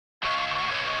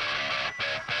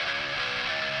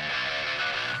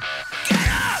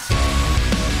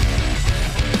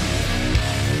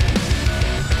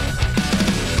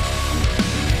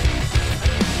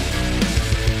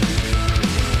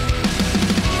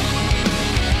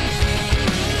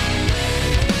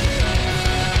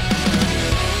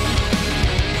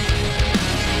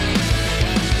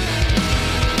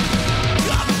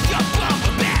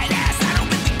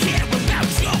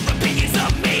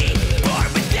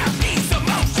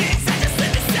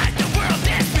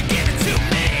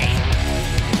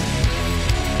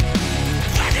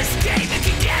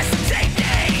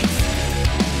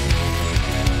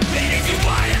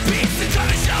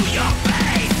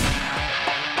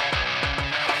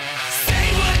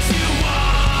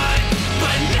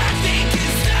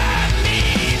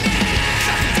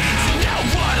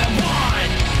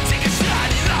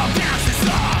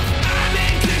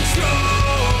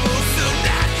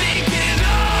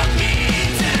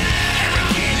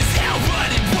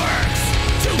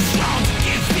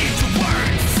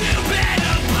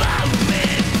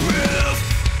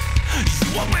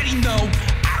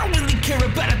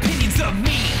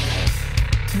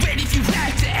if you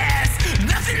had to ask,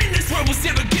 nothing in this world was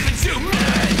ever given to me.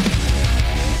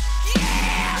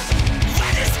 Yeah!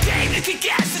 Let this game to kick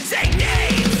ass and take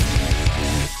names.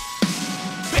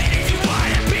 And if you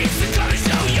want a piece, then come and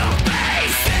show your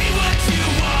face. Say what you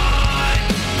want,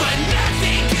 but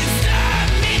nothing can stop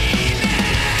me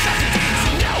now. Got the game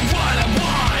to know what I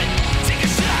want. Take a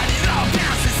shot, it all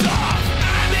bounces off.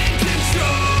 I'm in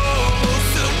control,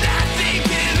 so nothing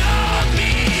can hold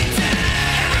me down.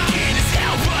 Arrogant as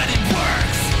hell, but it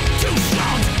works. Too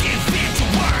strong to give in to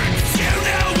words. You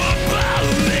know I'm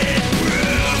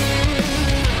bulletproof.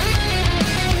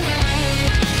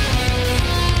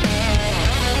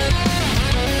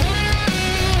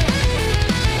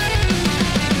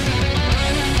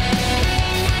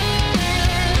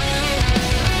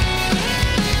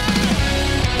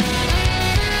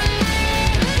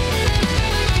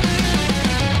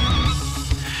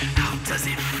 How does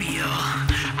it feel?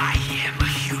 I am a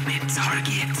human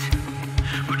target,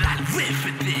 but I live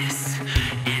for this.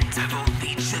 And I've only